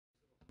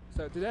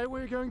So today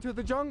we're going to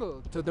the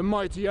jungle, to the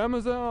mighty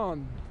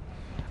Amazon.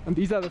 And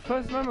these are the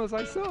first mammals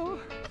I saw.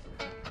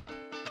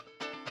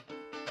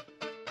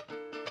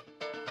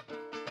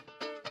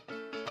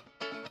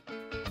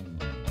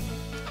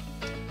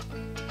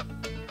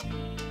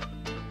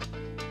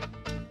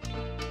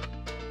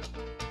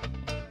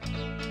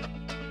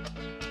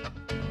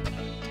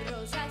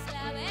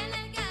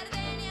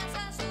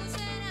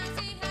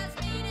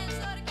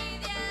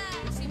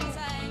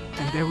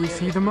 And there we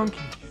see the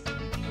monkeys.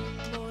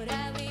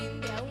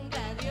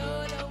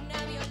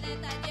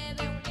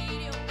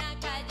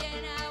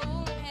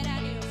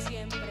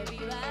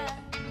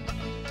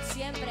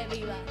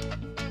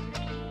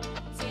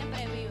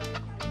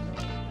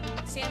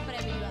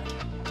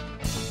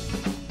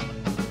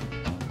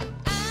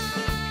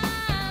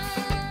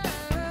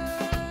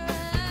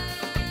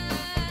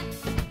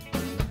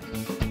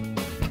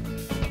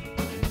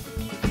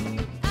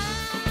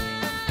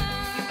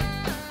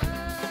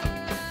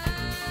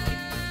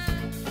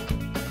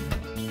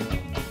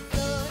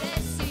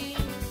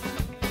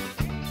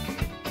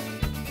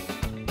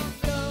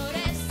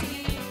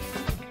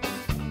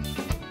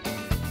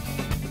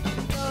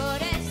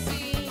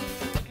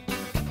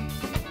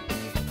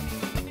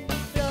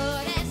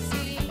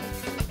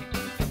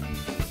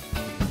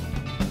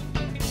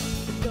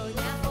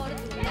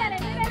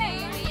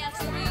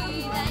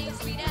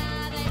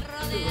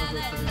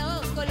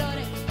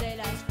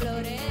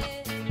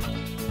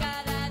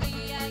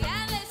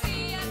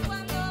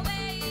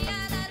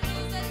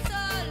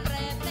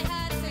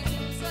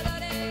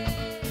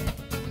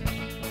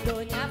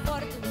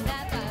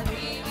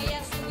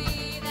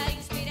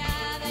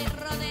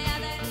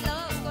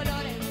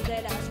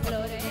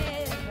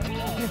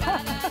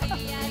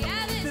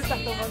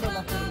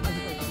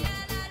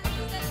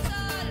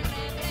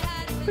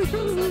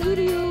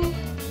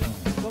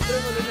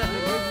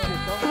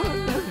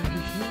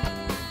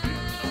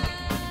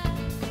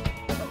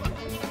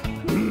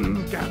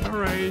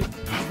 Gatorade.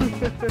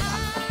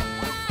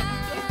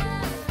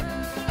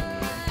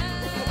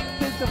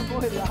 Esto es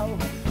muy helado.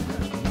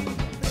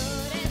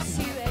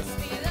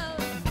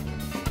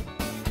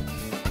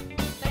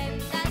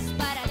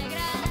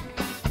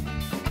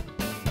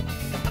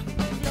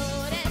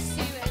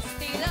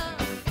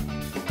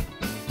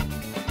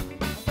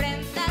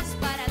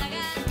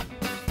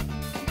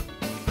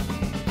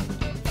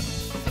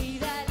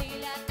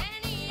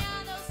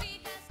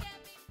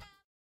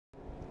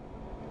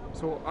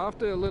 So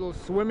after a little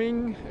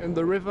swimming in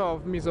the river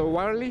of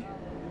Misahuali,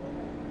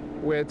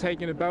 we're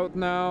taking a boat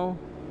now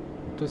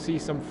to see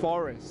some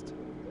forest.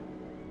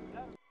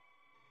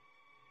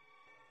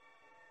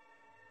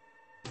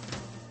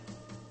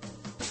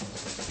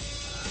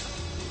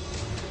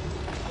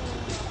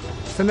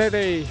 So now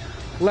they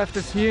left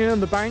us here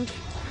on the bank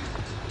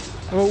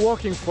and we're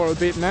walking for a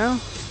bit now.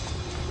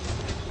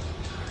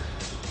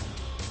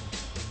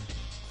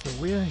 So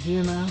we're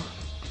here now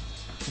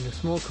in a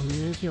small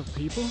community of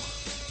people.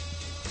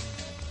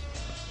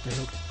 They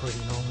look pretty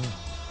normal.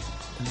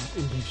 They're not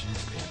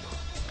indigenous people.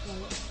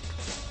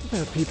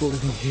 There are people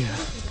living here.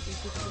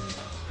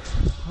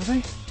 Are they?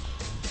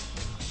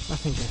 I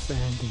think yes, they're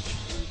indigenous.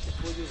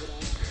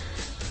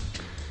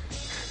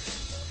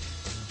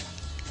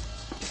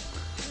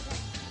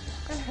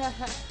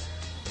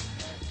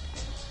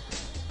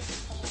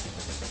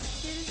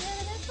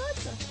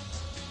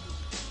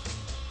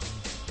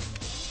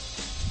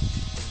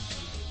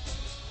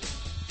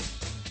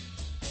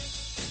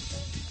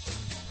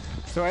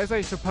 So as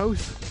I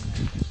suppose,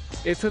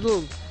 it's a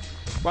little,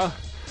 well,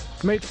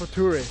 made for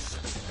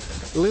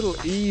tourists. A little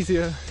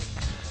easier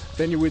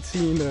than you would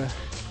see in the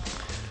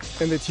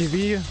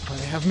TV, where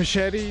they have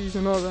machetes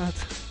and all that.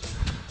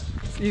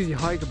 It's easy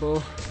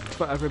hikeable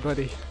for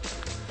everybody.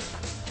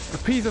 A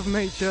piece of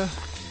nature,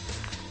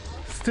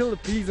 still a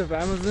piece of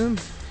Amazon.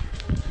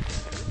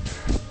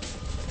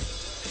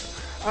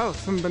 Oh,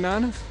 some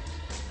bananas.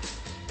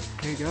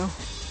 There you go.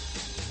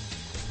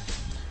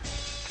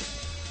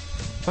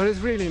 But it's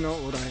really not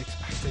what I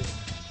expected.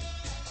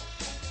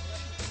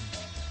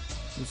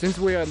 And since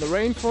we are in the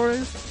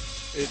rainforest,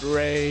 it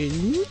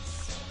rains.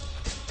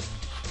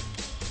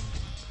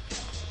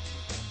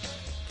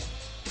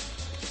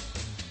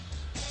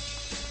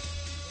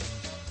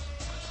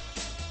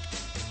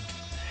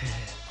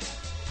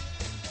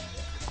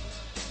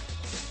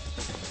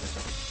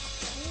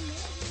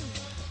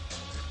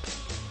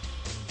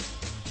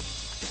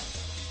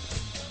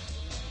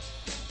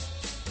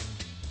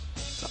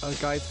 Our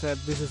guide said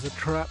this is a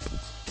trap.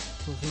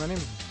 What's my name?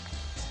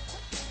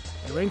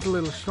 It rains a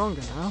little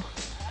stronger now,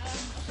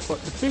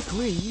 but the big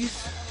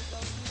leaves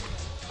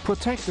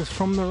protect us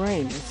from the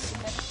rain.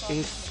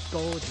 It's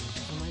gorgeous.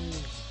 It's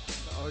amazing.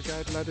 Our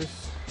guide led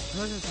us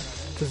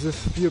to this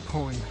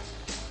viewpoint.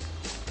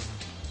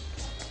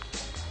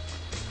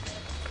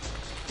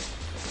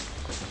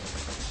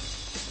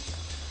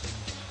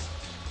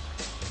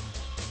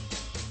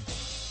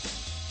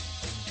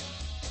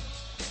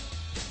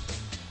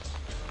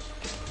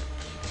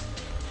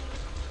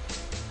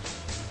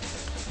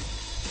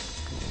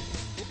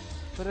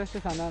 Pero este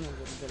es anano.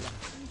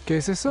 ¿Qué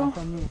es eso?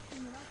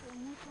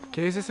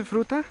 ¿Qué es esa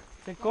fruta?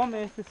 Se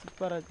come, este es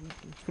para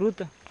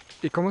fruta.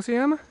 ¿Y cómo se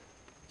llama?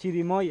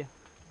 Chirimoya.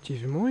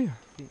 Chirimoya.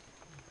 Sí.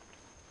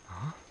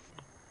 Ah,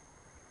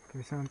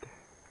 interesante.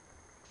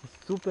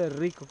 Es súper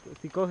rico.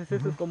 Si coges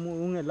eso es como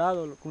un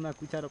helado, con una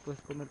cuchara puedes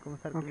comer como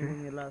estar Ok. comiendo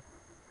un helado.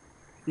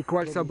 ¿Y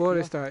cuál sabor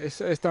está?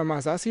 ¿Está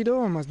más ácido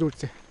o más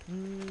dulce?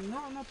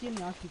 No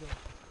tiene ácido.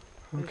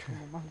 Ok. Es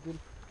como más dulce.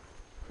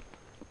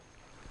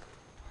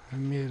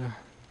 Mira.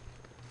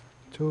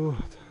 Todo.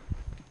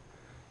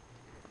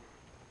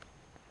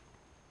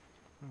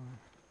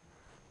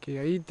 Que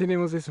ahí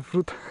tenemos esa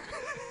fruta.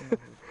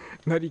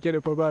 Nadie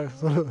quiere probar,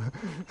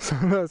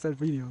 solo hacer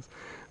vídeos.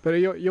 Pero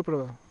yo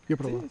pruebo. Sí,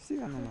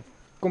 siga nomás.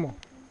 ¿Cómo?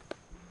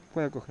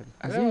 Puede coger.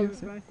 ¿Así? Pero, ¿Sí?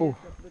 sí, Oh,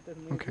 esta fruta es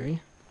muy ok.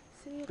 rica.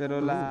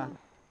 Pero la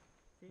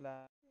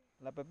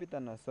pepita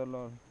no es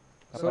solo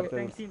la Solo-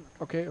 parte Está dulce. encima.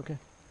 Ok, ok.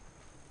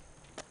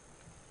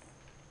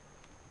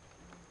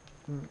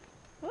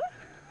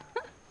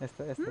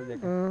 Esta de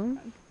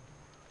acá.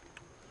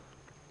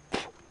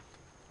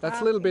 That's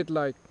a little bit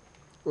like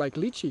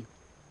lychee.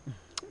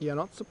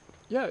 Yeah,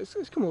 yeah,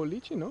 es como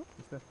lychee, ¿no?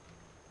 Está.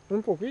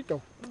 Un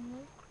poquito.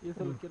 Yo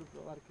solo quiero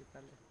probar qué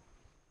tal es.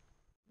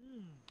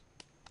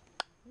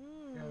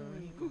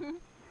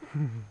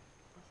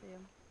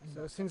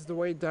 So since the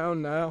way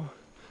down now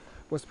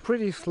was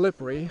pretty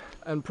slippery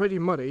and pretty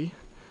muddy,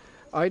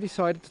 I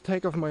decided to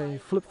take off my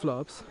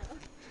flip-flops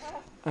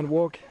and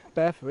walk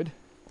barefoot,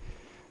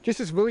 just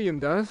as William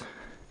does,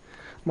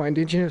 my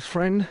indigenous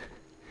friend.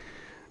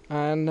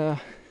 And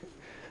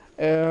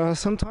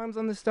sometimes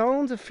on the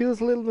stones it feels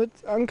a little bit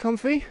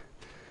uncomfy,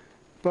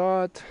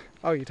 but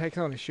oh, you're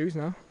taking on his shoes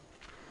now.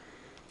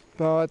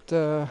 But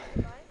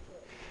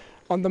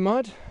on the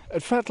mud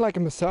it felt like a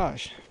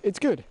massage. It's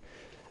good.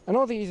 And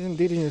all these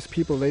indigenous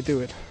people, they do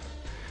it.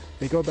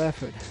 They go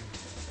barefoot.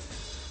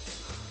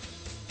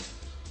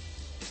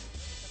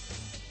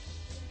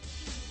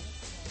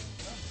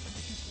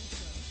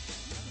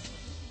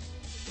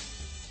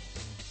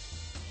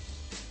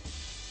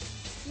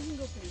 You can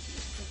go crazy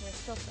because there's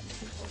still some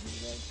people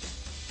who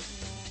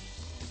live.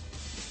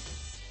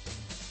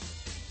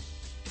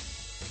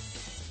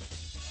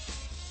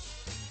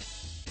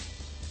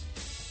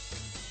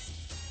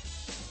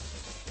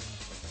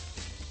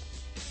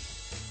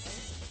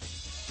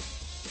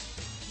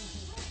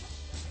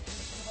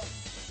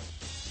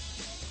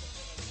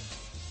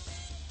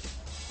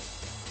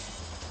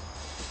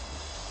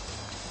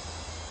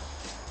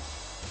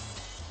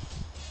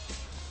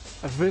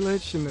 A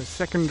village in a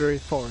secondary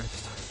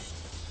forest.